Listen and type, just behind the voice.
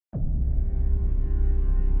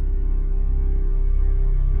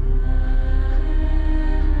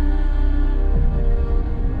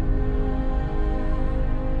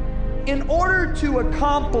order to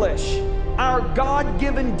accomplish our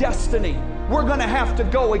God-given destiny, we're going to have to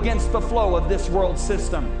go against the flow of this world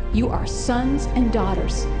system. You are sons and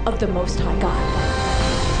daughters of the Most High God.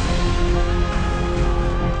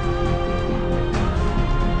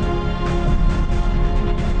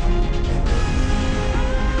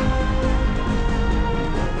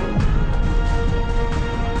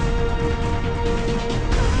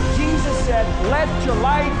 Let your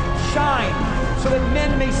light shine so that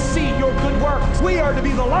men may see your good works. We are to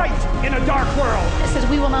be the light in a dark world. It says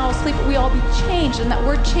we will not all sleep, but we all be changed. And that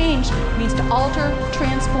word change means to alter,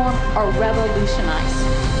 transform, or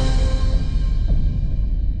revolutionize.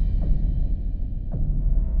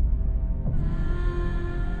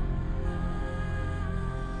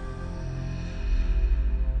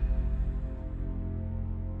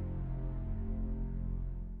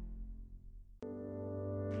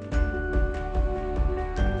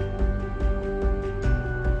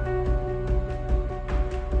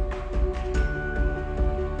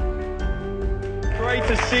 Great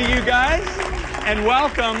to see you guys, and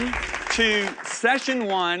welcome to session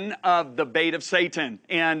 1 of The Bait of Satan.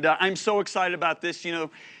 And I'm so excited about this. You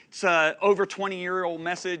know, it's an over 20-year-old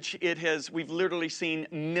message. We've literally seen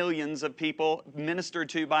millions of people ministered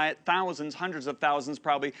to by it, thousands, hundreds of thousands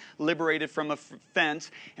probably liberated from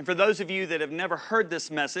offense. And for those of you that have never heard this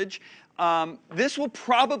message, this will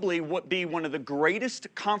probably be one of the greatest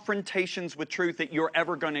confrontations with truth that you're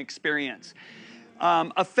ever going to experience.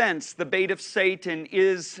 Offense, the bait of Satan,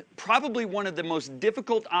 is probably one of the most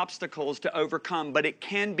difficult obstacles to overcome, but it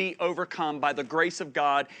can be overcome by the grace of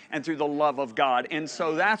God and through the love of God. And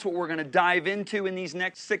so that's what we're going to dive into in these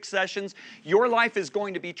next 6 sessions. Your life is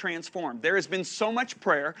going to be transformed. There has been so much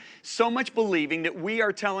prayer, so much believing that we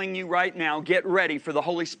are telling you right now, get ready for the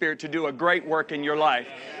Holy Spirit to do a great work in your life.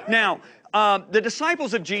 Now, the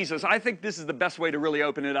disciples of Jesus, I think this is the best way to really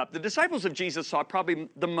open it up. The disciples of Jesus saw probably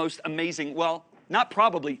the most amazing, well, not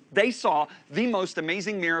probably, they saw the most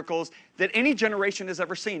amazing miracles that any generation has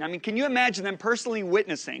ever seen. I mean, can you imagine them personally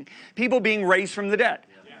witnessing people being raised from the dead?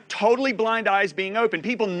 Yeah. Totally blind eyes being opened,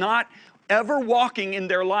 people not ever walking in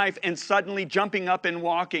their life and suddenly jumping up and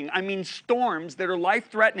walking. I mean, storms that are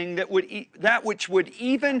life-threatening that which would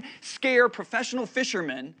even scare professional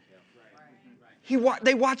fishermen.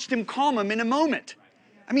 They watched him calm them in a moment.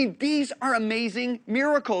 I mean, these are amazing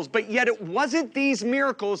miracles, but yet it wasn't these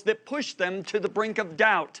miracles that pushed them to the brink of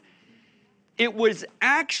doubt. It was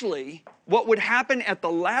actually what would happen at the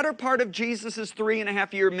latter part of Jesus'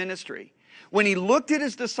 3.5-year ministry, when he looked at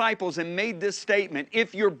his disciples and made this statement: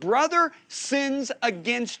 if your brother sins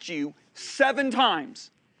against you 7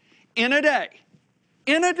 times in a day,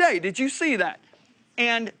 did you see that?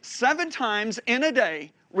 And 7 times in a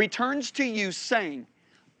day returns to you saying,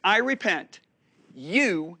 I repent,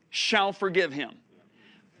 you shall forgive him.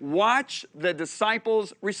 Watch the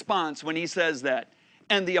disciples' response when he says that.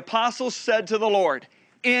 And the apostles said to the Lord,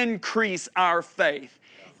 increase our faith.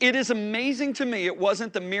 It is amazing to me, it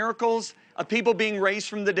wasn't the miracles of people being raised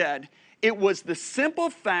from the dead. It was the simple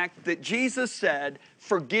fact that Jesus said,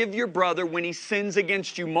 forgive your brother when he sins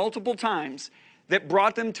against you multiple times, that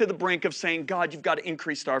brought them to the brink of saying, God, you've got to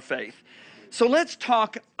increase our faith. So let's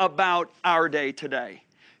talk about our day today.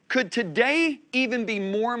 Could today even be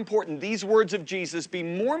more important, these words of Jesus be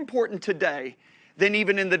more important today than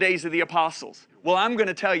even in the days of the apostles? Well, I'm going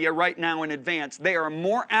to tell you right now in advance, they are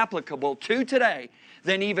more applicable to today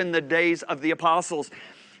than even the days of the apostles.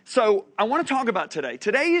 So I want to talk about today.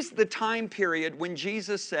 Today is the time period when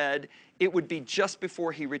Jesus said it would be just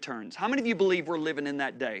before he returns. How many of you believe we're living in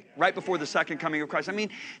that day, right before the second coming of Christ? I mean,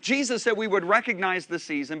 Jesus said we would recognize the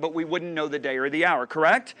season, but we wouldn't know the day or the hour,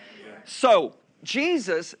 correct? Yeah. So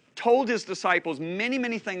Jesus told his disciples many,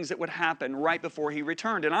 many things that would happen right before he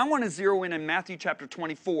returned. And I want to zero in Matthew chapter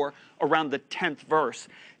 24 around the 10th verse.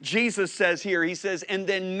 Jesus says here, he says, and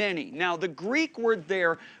then many. Now, the Greek word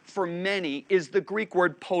there for many is the Greek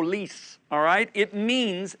word polis, all right? It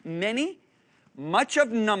means many, much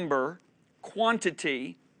of number,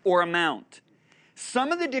 quantity, or amount.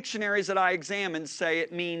 Some of the dictionaries that I examined say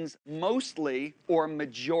it means mostly or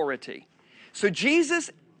majority. So Jesus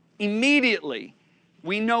immediately,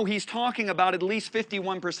 we know he's talking about at least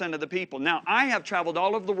 51% of the people. Now, I have traveled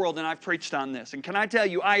all over the world and I've preached on this. And can I tell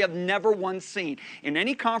you, I have never once seen in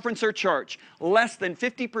any conference or church less than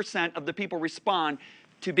 50% of the people respond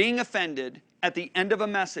to being offended at the end of a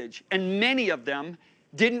message. And many of them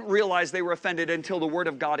didn't realize they were offended until the Word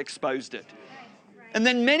of God exposed it. And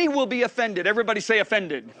then many will be offended. Everybody say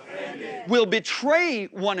offended. Offended. Will betray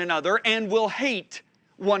one another and will hate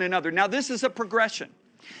one another. Now, this is a progression.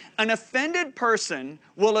 An offended person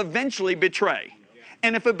will eventually betray.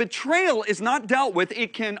 And if a betrayal is not dealt with,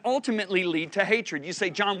 it can ultimately lead to hatred. You say,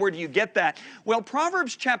 John, where do you get that? Well,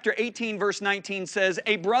 Proverbs chapter 18, verse 19 says,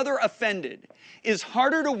 a brother offended is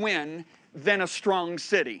harder to win than a strong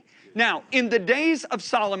city. Now, in the days of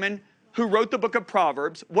Solomon, who wrote the book of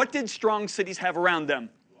Proverbs, what did strong cities have around them?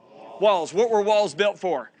 Walls. What were walls built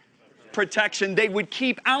for? Protection. They would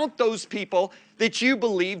keep out those people that you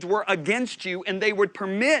believed were against you, and they would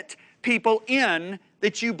permit people in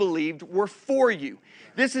that you believed were for you.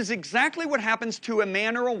 This is exactly what happens to a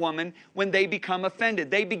man or a woman when they become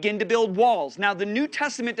offended. They begin to build walls. Now, the New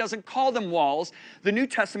Testament doesn't call them walls. The New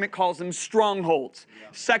Testament calls them strongholds.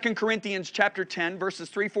 2 Corinthians chapter 10, verses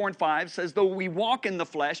 3, 4, and 5 says, though we walk in the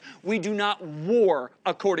flesh, we do not war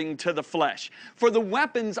according to the flesh. For the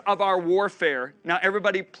weapons of our warfare, now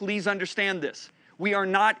everybody please understand this. We are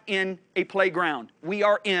not in a playground. We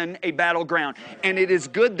are in a battleground. And it is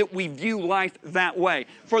good that we view life that way.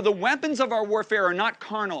 For the weapons of our warfare are not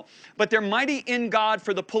carnal, but they're mighty in God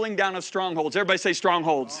for the pulling down of strongholds. Everybody say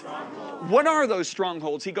strongholds. Strongholds. What are those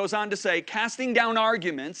strongholds? He goes on to say, casting down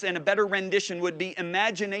arguments, and a better rendition would be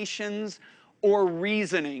imaginations or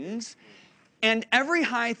reasonings, and every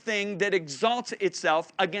high thing that exalts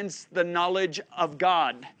itself against the knowledge of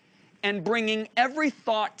God, and bringing every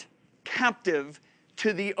thought captive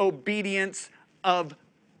to the obedience of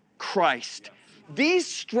Christ. These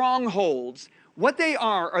strongholds, what they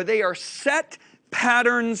are they are set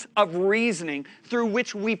patterns of reasoning through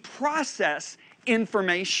which we process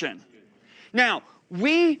information. Now,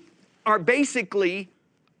 we are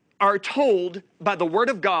told by the Word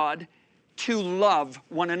of God to love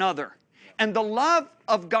one another. And the love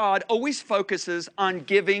of God always focuses on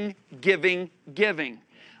giving, giving, giving.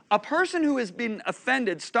 A person who has been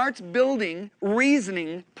offended starts building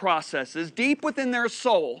reasoning processes deep within their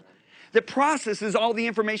soul that processes all the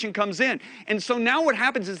information comes in. And so now what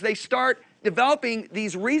happens is they start developing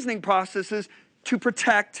these reasoning processes to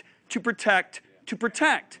protect, to protect, to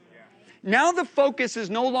protect. Now the focus is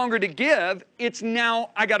no longer to give, it's now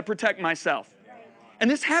I got to protect myself.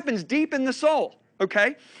 And this happens deep in the soul,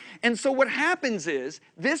 okay? And so what happens is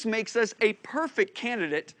this makes us a perfect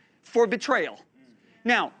candidate for betrayal.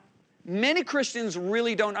 Now, many Christians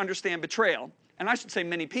really don't understand betrayal, and I should say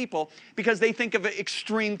many people, because they think of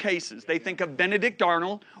extreme cases. They think of Benedict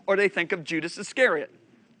Arnold, or they think of Judas Iscariot.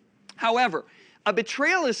 However, a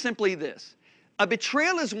betrayal is simply this. A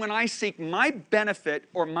betrayal is when I seek my benefit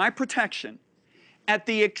or my protection at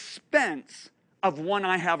the expense of one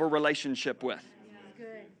I have a relationship with.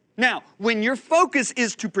 Now, when your focus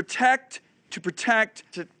is to protect,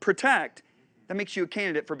 that makes you a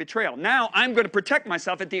candidate for betrayal. Now, I'm going to protect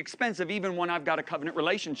myself at the expense of even one I've got a covenant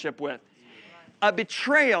relationship with. A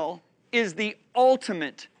betrayal is the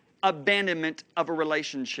ultimate abandonment of a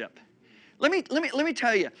relationship. Let me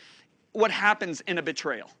tell you what happens in a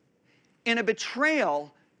betrayal. In a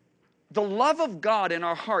betrayal, the love of God in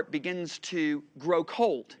our heart begins to grow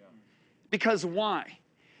cold. Because why?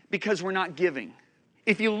 Because we're not giving.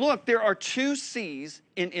 If you look, there are two seas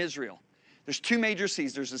in Israel. There's two major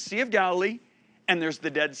seas. There's the Sea of Galilee, and there's the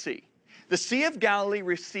Dead Sea. The Sea of Galilee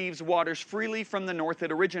receives waters freely from the north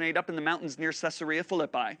that originate up in the mountains near Caesarea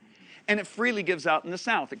Philippi, and it freely gives out in the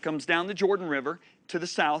south. It comes down the Jordan River to the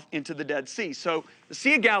south into the Dead Sea. So the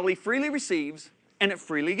Sea of Galilee freely receives, and it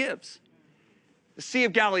freely gives. The Sea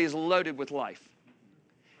of Galilee is loaded with life.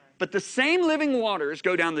 But the same living waters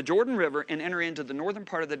go down the Jordan River and enter into the northern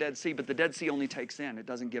part of the Dead Sea, but the Dead Sea only takes in, it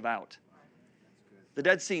doesn't give out. The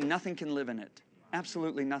Dead Sea, nothing can live in it.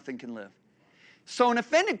 Absolutely nothing can live. So an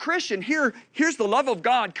offended Christian, here's the love of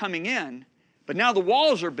God coming in, but now the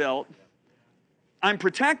walls are built. I'm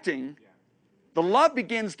protecting. The love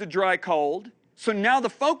begins to dry cold. So now the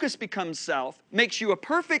focus becomes self, makes you a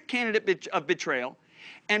perfect candidate of betrayal.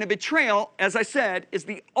 And a betrayal, as I said, is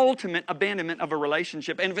the ultimate abandonment of a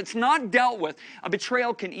relationship. And if it's not dealt with, a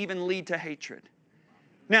betrayal can even lead to hatred.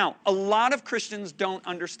 Now, a lot of Christians don't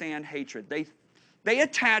understand hatred. They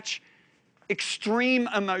attach extreme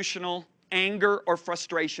emotional anger or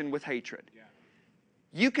frustration with hatred.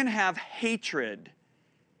 You can have hatred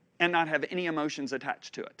and not have any emotions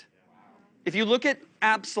attached to it. If you look at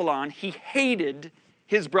Absalom, he hated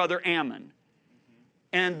his brother Ammon.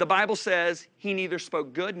 And the Bible says he neither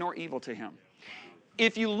spoke good nor evil to him.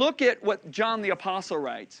 If you look at what John the Apostle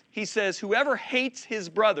writes, he says, whoever hates his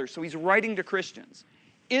brother, so he's writing to Christians,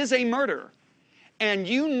 is a murderer. And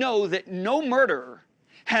you know that no murderer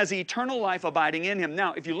has eternal life abiding in him.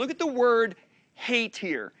 Now, if you look at the word hate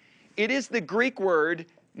here, it is the Greek word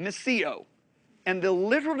miseo. And the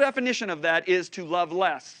literal definition of that is to love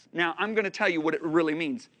less. Now, I'm going to tell you what it really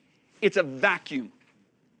means. It's a vacuum,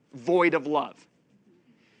 void of love.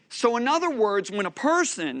 So in other words, when a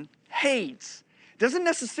person hates, doesn't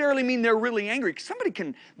necessarily mean they're really angry. Somebody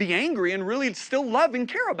can be angry and really still love and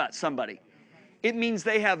care about somebody. It means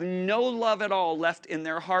they have no love at all left in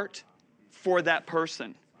their heart for that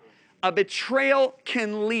person. A betrayal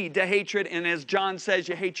can lead to hatred, and as John says,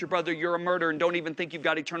 you hate your brother, you're a murderer, and don't even think you've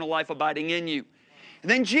got eternal life abiding in you.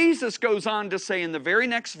 And then Jesus goes on to say in the very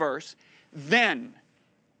next verse, then.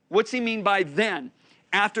 What's he mean by then?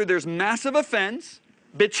 After there's massive offense,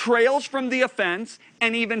 betrayals from the offense,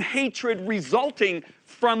 and even hatred resulting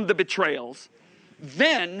from the betrayals,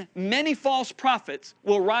 then many false prophets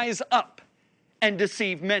will rise up and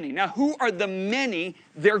deceive many. Now, who are the many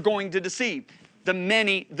they're going to deceive? The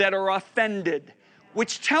many that are offended,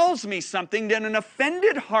 which tells me something, that an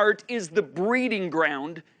offended heart is the breeding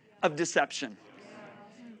ground of deception.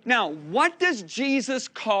 Now, what does Jesus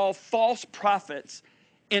call false prophets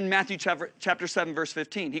in Matthew chapter 7, verse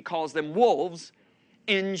 15? He calls them wolves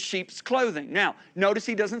in sheep's clothing. Now, notice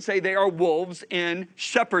he doesn't say they are wolves in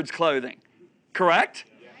shepherd's clothing, correct?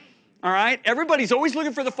 All right? Everybody's always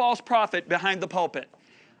looking for the false prophet behind the pulpit.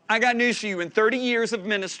 I got news for you. In 30 years of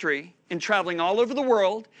ministry and traveling all over the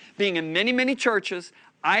world, being in many, many churches,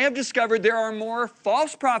 I have discovered there are more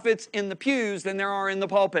false prophets in the pews than there are in the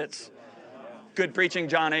pulpits. Good preaching,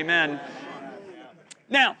 John. Amen.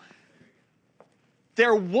 Now,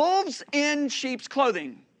 they're wolves in sheep's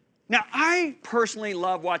clothing. Now, I personally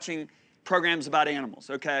love watching programs about animals,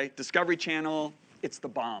 okay? Discovery Channel, it's the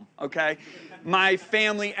bomb, okay? My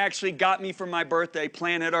family actually got me for my birthday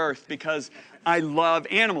Planet Earth because I love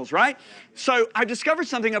animals, right? So I discovered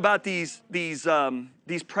something about these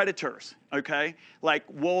predators, okay? Like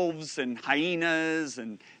wolves and hyenas,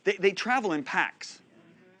 and they travel in packs.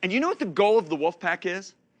 And you know what the goal of the wolf pack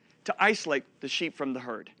is? To isolate the sheep from the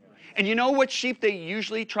herd. And you know what sheep they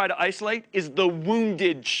usually try to isolate? Is the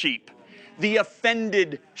wounded sheep, the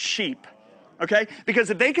offended sheep. Okay? Because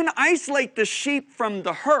if they can isolate the sheep from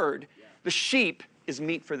the herd, the sheep is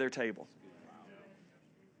meat for their table.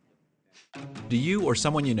 Do you or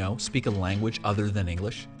someone you know speak a language other than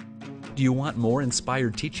English? Do you want more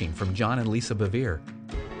inspired teaching from John and Lisa Bevere?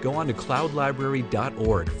 Go on to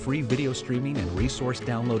cloudlibrary.org, free video streaming and resource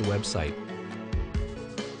download website.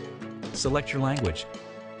 Select your language.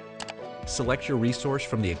 Select your resource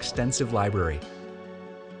from the extensive library.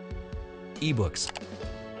 Ebooks,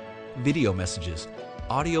 video messages,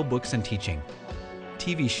 audiobooks and teaching,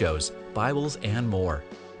 TV shows, Bibles, and more.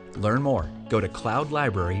 Learn more. Go to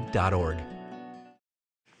cloudlibrary.org.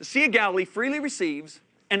 The Sea of Galilee freely receives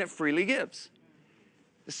and it freely gives.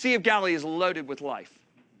 The Sea of Galilee is loaded with life.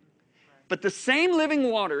 But the same living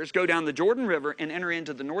waters go down the Jordan River and enter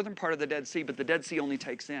into the northern part of the Dead Sea, but the Dead Sea only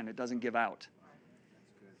takes in, it doesn't give out.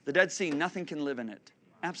 The Dead Sea, nothing can live in it.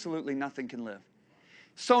 Absolutely nothing can live.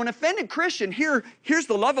 So an offended Christian, here's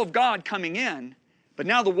the love of God coming in, but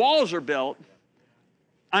now the walls are built.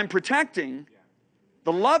 I'm protecting.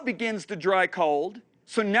 The love begins to dry cold.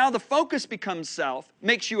 So now the focus becomes self,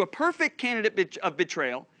 makes you a perfect candidate of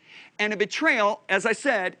betrayal. And a betrayal, as I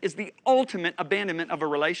said, is the ultimate abandonment of a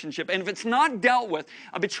relationship. And if it's not dealt with,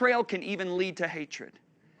 a betrayal can even lead to hatred.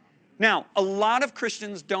 Now, a lot of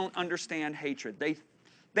Christians don't understand hatred.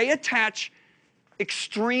 They attach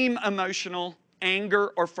extreme emotional anger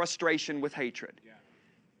or frustration with hatred.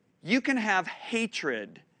 You can have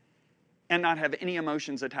hatred and not have any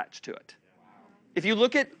emotions attached to it. If you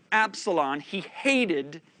look at Absalom, he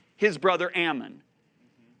hated his brother Ammon.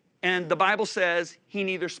 And the Bible says he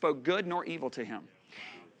neither spoke good nor evil to him.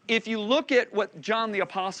 If you look at what John the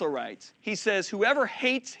Apostle writes, he says, whoever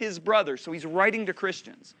hates his brother, so he's writing to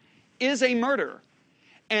Christians, is a murderer.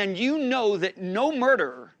 And you know that no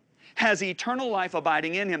murderer has eternal life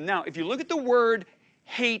abiding in him. Now, if you look at the word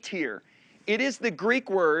hate here, it is the Greek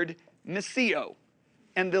word miseo.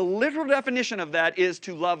 And the literal definition of that is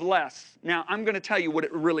to love less. Now, I'm going to tell you what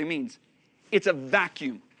it really means. It's a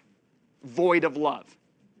vacuum, void of love.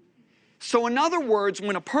 So in other words,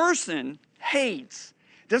 when a person hates,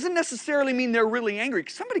 doesn't necessarily mean they're really angry.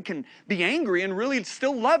 Somebody can be angry and really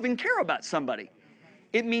still love and care about somebody.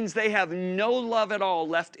 It means they have no love at all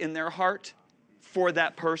left in their heart for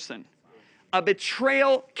that person. A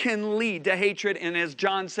betrayal can lead to hatred, and as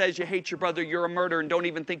John says, you hate your brother, you're a murderer, and don't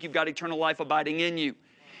even think you've got eternal life abiding in you.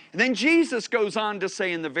 And then Jesus goes on to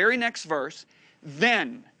say in the very next verse,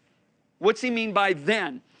 then. What's he mean by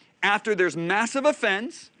then? After there's massive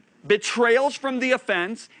offense, betrayals from the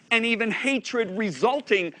offense, and even hatred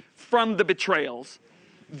resulting from the betrayals,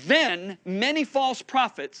 then many false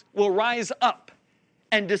prophets will rise up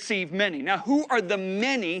and deceive many. Now, who are the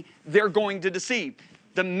many they're going to deceive?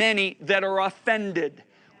 The many that are offended,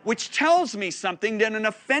 which tells me something, that an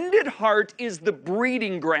offended heart is the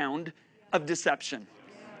breeding ground of deception.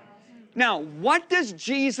 Now, what does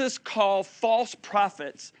Jesus call false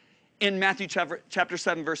prophets in Matthew chapter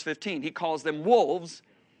 7, verse 15? He calls them wolves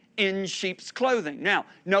in sheep's clothing. Now,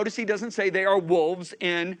 notice he doesn't say they are wolves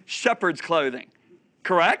in shepherd's clothing.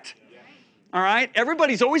 Correct? All right?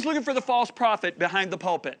 Everybody's always looking for the false prophet behind the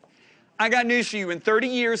pulpit. I got news for you. In 30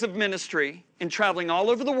 years of ministry and traveling all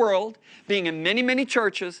over the world, being in many, many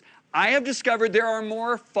churches, I have discovered there are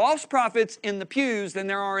more false prophets in the pews than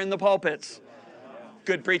there are in the pulpits.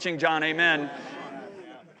 Good preaching, John. Amen.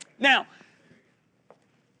 Now,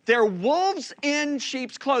 they're wolves in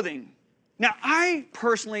sheep's clothing. Now, I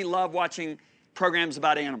personally love watching programs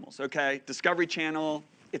about animals, okay? Discovery Channel,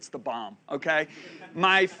 it's the bomb, okay?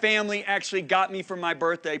 My family actually got me for my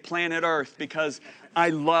birthday Planet Earth because I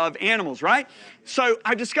love animals, right? So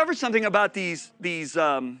I discovered something about these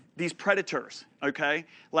predators, okay?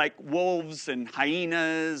 Like wolves and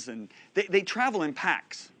hyenas, and they travel in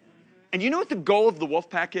packs. And you know what the goal of the wolf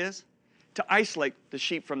pack is? To isolate the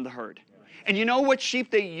sheep from the herd. And you know what sheep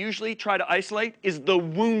they usually try to isolate? Is the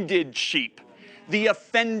wounded sheep, the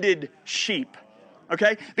offended sheep,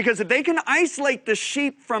 okay? Because if they can isolate the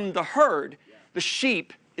sheep from the herd, the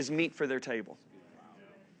sheep is meat for their table.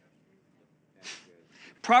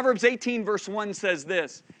 Proverbs 18 verse 1 says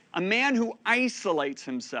this, a man who isolates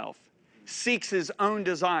himself seeks his own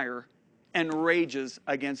desire and rages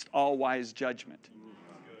against all wise judgment.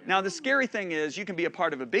 Now, the scary thing is you can be a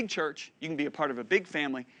part of a big church, you can be a part of a big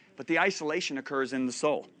family, but the isolation occurs in the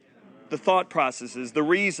soul. The thought processes, the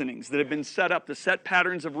reasonings that have been set up, the set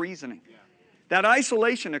patterns of reasoning. That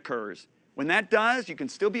isolation occurs. When that does, you can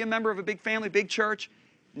still be a member of a big family, big church.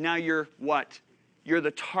 Now you're what? You're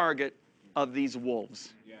the target of these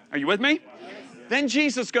wolves. Are you with me? Then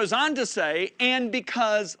Jesus goes on to say, and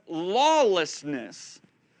because lawlessness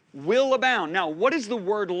will abound. Now, what is the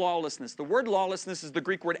word lawlessness? The word lawlessness is the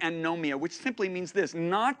Greek word anomia, which simply means this,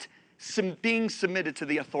 not being submitted to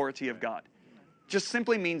the authority of God. Just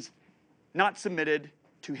simply means not submitted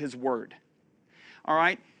to His word. All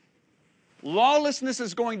right? Lawlessness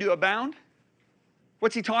is going to abound.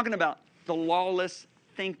 What's he talking about? The lawless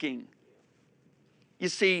thinking. You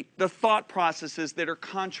see, the thought processes that are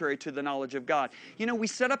contrary to the knowledge of God. You know, we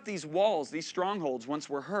set up these walls, these strongholds once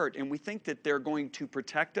we're hurt, and we think that they're going to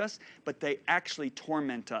protect us, but they actually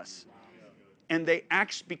torment us. And they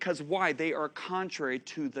act because why? They are contrary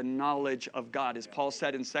to the knowledge of God, as Paul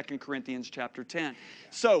said in 2 Corinthians chapter 10.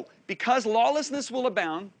 So, because lawlessness will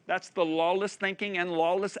abound, that's the lawless thinking and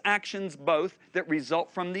lawless actions both that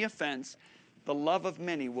result from the offense, the love of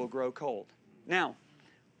many will grow cold. Now,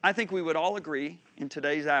 I think we would all agree in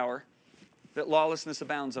today's hour that lawlessness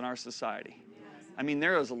abounds in our society. I mean,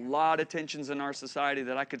 there is a lot of tensions in our society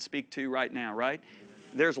that I could speak to right now, right?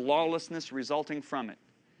 There's lawlessness resulting from it.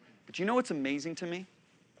 But you know what's amazing to me?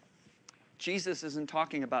 Jesus isn't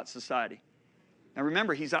talking about society. Now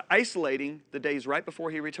remember, He's isolating the days right before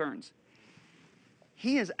He returns.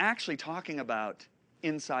 He is actually talking about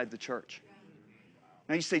inside the church.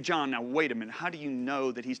 Now you say, John, now wait a minute. How do you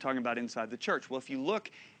know that He's talking about inside the church? Well, if you look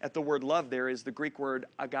at the word love, there is the Greek word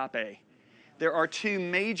agape. There are two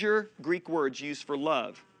major Greek words used for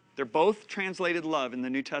love. They're both translated love in the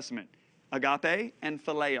New Testament. Agape and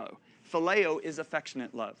phileo. Phileo is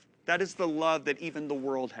affectionate love. That is the love that even the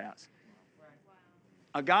world has.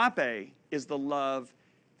 Agape is the love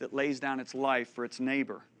that lays down its life for its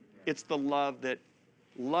neighbor. It's the love that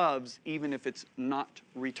loves even if it's not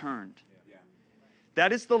returned.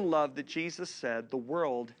 That is the love that Jesus said the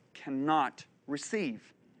world cannot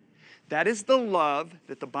receive. That is the love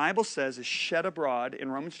that the Bible says is shed abroad in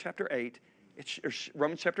Romans chapter 8,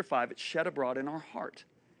 Romans chapter 5, it's shed abroad in our heart.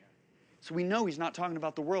 So we know He's not talking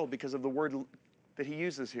about the world because of the word that He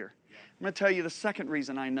uses here. I'm going to tell you the second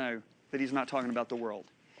reason I know that He's not talking about the world.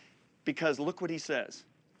 Because look what He says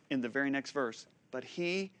in the very next verse. But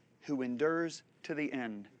he who endures to the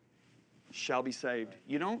end shall be saved.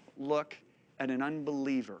 You don't look at an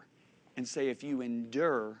unbeliever and say, if you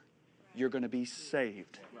endure, you're going to be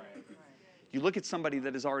saved. You look at somebody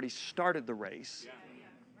that has already started the race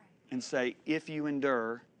and say, if you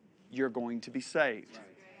endure, you're going to be saved.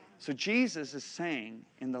 So Jesus is saying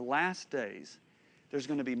in the last days, there's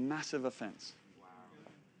going to be massive offense.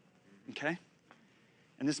 Okay?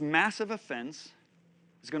 And this massive offense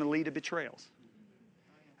is going to lead to betrayals.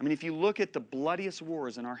 I mean, if you look at the bloodiest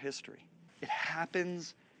wars in our history, it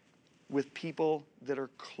happens with people that are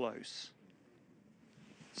close.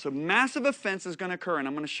 So massive offense is going to occur, and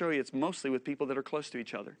I'm going to show you it's mostly with people that are close to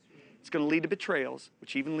each other. It's going to lead to betrayals,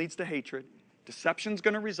 which even leads to hatred. Deception's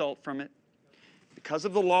going to result from it. because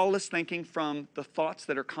of the lawless thinking from the thoughts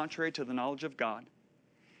that are contrary to the knowledge of God,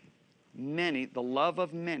 many, the love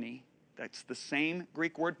of many, that's the same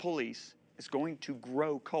Greek word police, is going to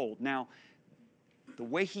grow cold. Now, the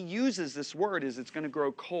way he uses this word is it's going to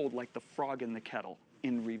grow cold like the frog in the kettle,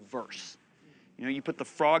 in reverse. You know, you put the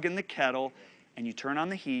frog in the kettle and you turn on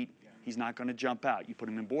the heat, he's not going to jump out. You put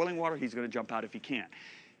him in boiling water, he's going to jump out if he can.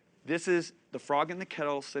 This is the frog in the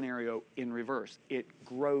kettle scenario in reverse. It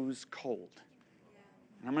grows cold.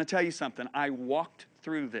 And I'm going to tell you something. I walked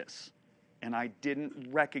through this and I didn't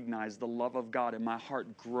recognize the love of God in my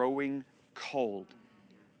heart growing cold.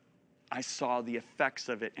 I saw the effects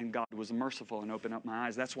of it, and God was merciful and opened up my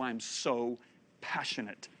eyes. That's why I'm so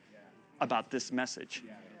passionate about this message.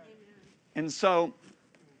 And so,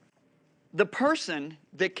 the person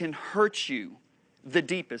that can hurt you the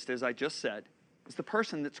deepest, as I just said, is the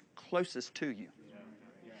person that's closest to you.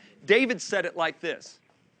 David said it like this: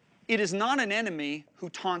 "It is not an enemy who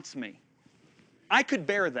taunts me. I could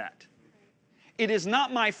bear that. It is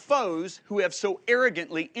not my foes who have so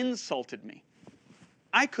arrogantly insulted me.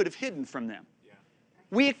 I could have hidden from them."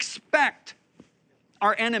 We expect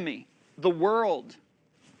our enemy, the world,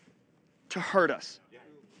 to hurt us.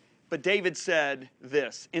 But David said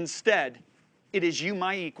this: "Instead, it is you,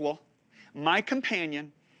 my equal, my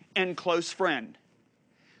companion, and close friend.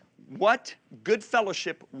 What good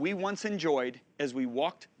fellowship we once enjoyed as we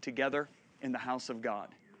walked together in the house of God."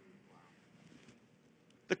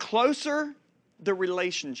 The closer the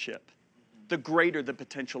relationship, the greater the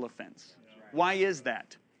potential offense. Why is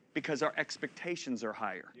that? Because our expectations are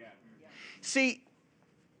higher. See,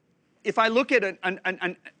 if I look at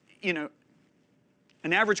an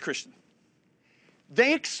average Christian,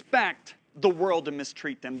 they expect the world to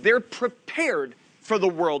mistreat them. They're prepared for the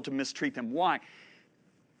world to mistreat them. Why?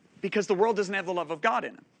 Because the world doesn't have the love of God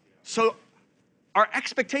in them. So our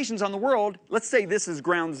expectations on the world, let's say this is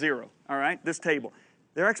ground zero, all right, this table.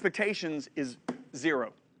 Their expectations is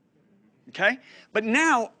 0. Okay? But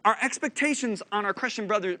now our expectations on our Christian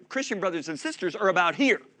brothers and sisters are about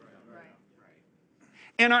here.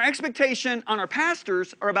 And our expectation on our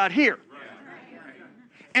pastors are about here.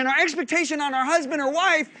 And our expectation on our husband or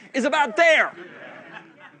wife is about there.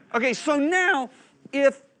 Okay, so now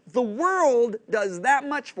if the world does that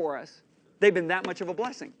much for us, they've been that much of a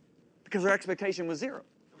blessing because our expectation was 0.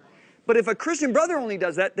 But if a Christian brother only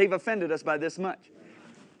does that, they've offended us by this much.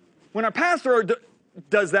 When our pastor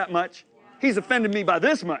does that much, he's offended me by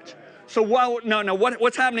this much. So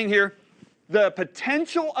what's happening here? The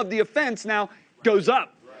potential of the offense now goes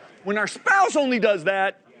up. When our spouse only does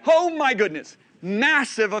that, oh my goodness,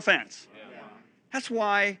 massive offense. That's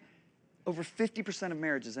why over 50% of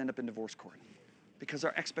marriages end up in divorce court, because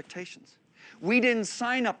our expectations. We didn't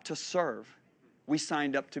sign up to serve. We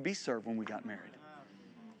signed up to be served when we got married.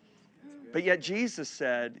 But yet Jesus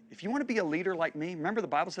said, if you want to be a leader like me, remember the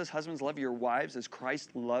Bible says husbands love your wives as Christ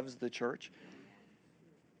loves the church.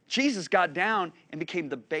 Jesus got down and became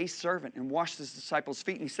the base servant and washed his disciples'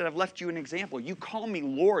 feet. And he said, I've left you an example. You call me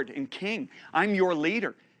Lord and King. I'm your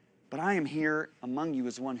leader. But I am here among you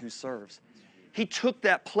as one who serves. He took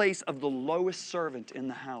that place of the lowest servant in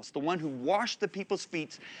the house, the one who washed the people's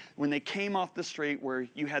feet when they came off the street, where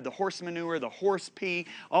you had the horse manure, the horse pee,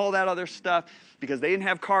 all that other stuff, because they didn't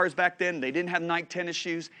have cars back then. They didn't have Nike tennis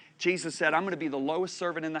shoes. Jesus said, I'm going to be the lowest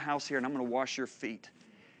servant in the house here, and I'm going to wash your feet.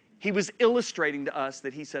 He was illustrating to us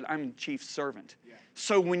that he said, I'm chief servant.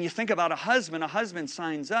 So when you think about a husband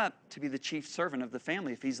signs up to be the chief servant of the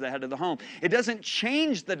family if he's the head of the home. It doesn't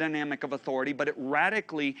change the dynamic of authority, but it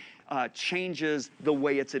radically changes the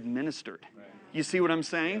way it's administered. You see what I'm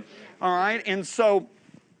saying? All right, and so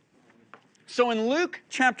in Luke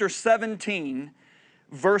chapter 17,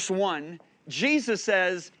 verse 1, Jesus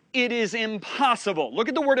says, it is impossible. Look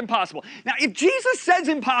at the word impossible. Now, if Jesus says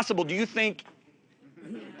impossible, do you think...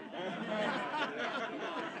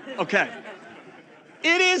 Okay.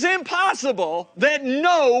 It is impossible that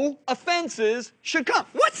no offenses should come.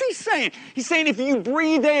 What's he saying? He's saying if you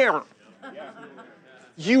breathe air,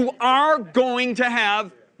 you are going to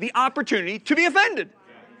have the opportunity to be offended.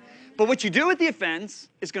 But what you do with the offense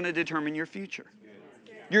is going to determine your future.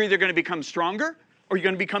 You're either going to become stronger or you're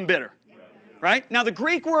going to become bitter. Right? Now, the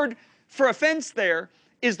Greek word for offense there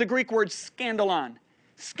is the Greek word scandalon.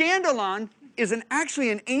 Scandalon is actually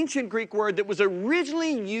an ancient Greek word that was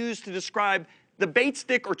originally used to describe the bait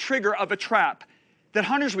stick or trigger of a trap that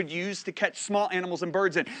hunters would use to catch small animals and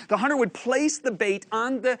birds in. The hunter would place the bait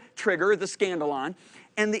on the trigger, the scandalon,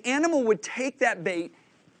 and the animal would take that bait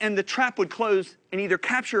and the trap would close and either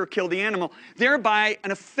capture or kill the animal. Thereby, an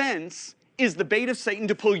offense is the bait of Satan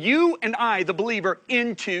to pull you and I, the believer,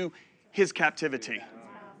 into his captivity.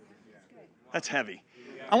 That's heavy.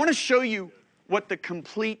 I want to show you what the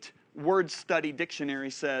Complete Word Study Dictionary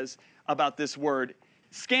says about this word.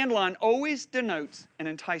 Scandalon always denotes an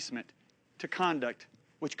enticement to conduct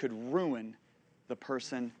which could ruin the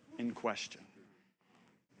person in question.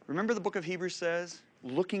 Remember the book of Hebrews says,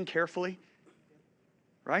 looking carefully,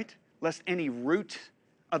 right? Lest any root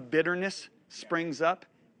of bitterness springs up,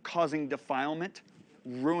 causing defilement,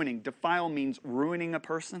 ruining. Defile means ruining a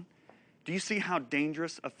person. Do you see how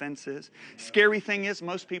dangerous offense is? Scary thing is,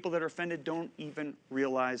 most people that are offended don't even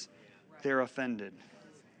realize they're offended.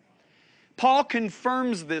 Paul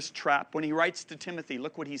confirms this trap when he writes to Timothy.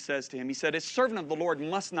 Look what he says to him. He said, a servant of the Lord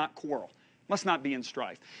must not quarrel, must not be in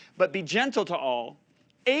strife, but be gentle to all,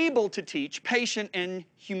 able to teach, patient in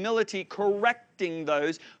humility, correcting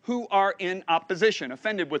those who are in opposition,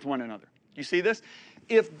 offended with one another. You see this?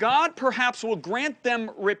 If God perhaps will grant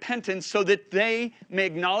them repentance so that they may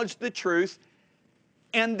acknowledge the truth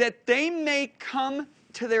and that they may come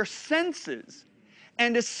to their senses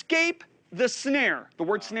and escape the snare. The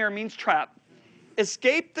word snare means trap.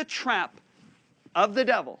 Escape the trap of the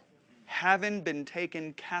devil, having been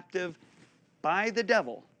taken captive by the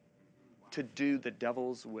devil to do the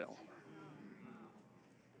devil's will.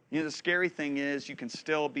 You know, the scary thing is you can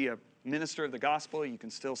still be a minister of the gospel. You can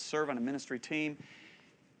still serve on a ministry team.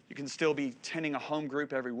 You can still be attending a home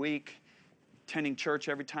group every week, attending church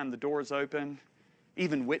every time the doors open,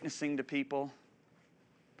 even witnessing to people.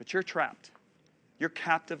 But you're trapped. You're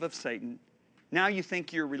captive of Satan. Now you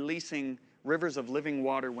think you're releasing rivers of living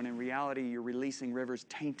water when in reality you're releasing rivers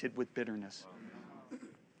tainted with bitterness.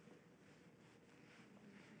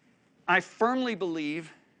 I firmly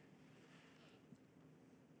believe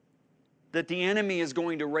that the enemy is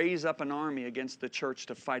going to raise up an army against the church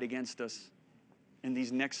to fight against us in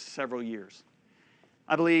these next several years.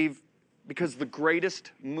 I believe because the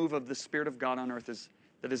greatest move of the Spirit of God on earth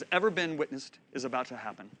that has ever been witnessed is about to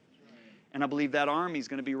happen. And I believe that army is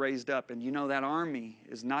going to be raised up. And you know that army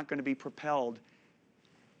is not going to be propelled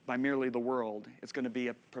by merely the world. It's going to be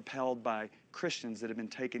propelled by Christians that have been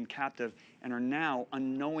taken captive and are now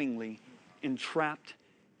unknowingly entrapped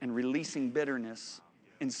and releasing bitterness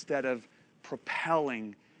instead of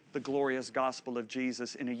propelling the glorious gospel of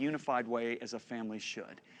Jesus in a unified way as a family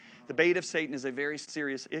should. The bait of Satan is a very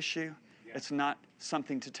serious issue. It's not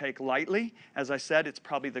something to take lightly. As I said, it's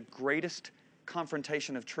probably the greatest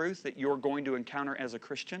confrontation of truth that you're going to encounter as a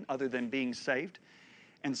Christian other than being saved.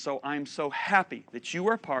 And so I'm so happy that you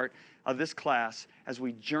are part of this class as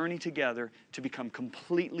we journey together to become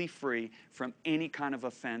completely free from any kind of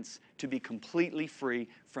offense, to be completely free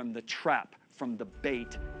from the trap, from the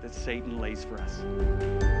bait that Satan lays for us.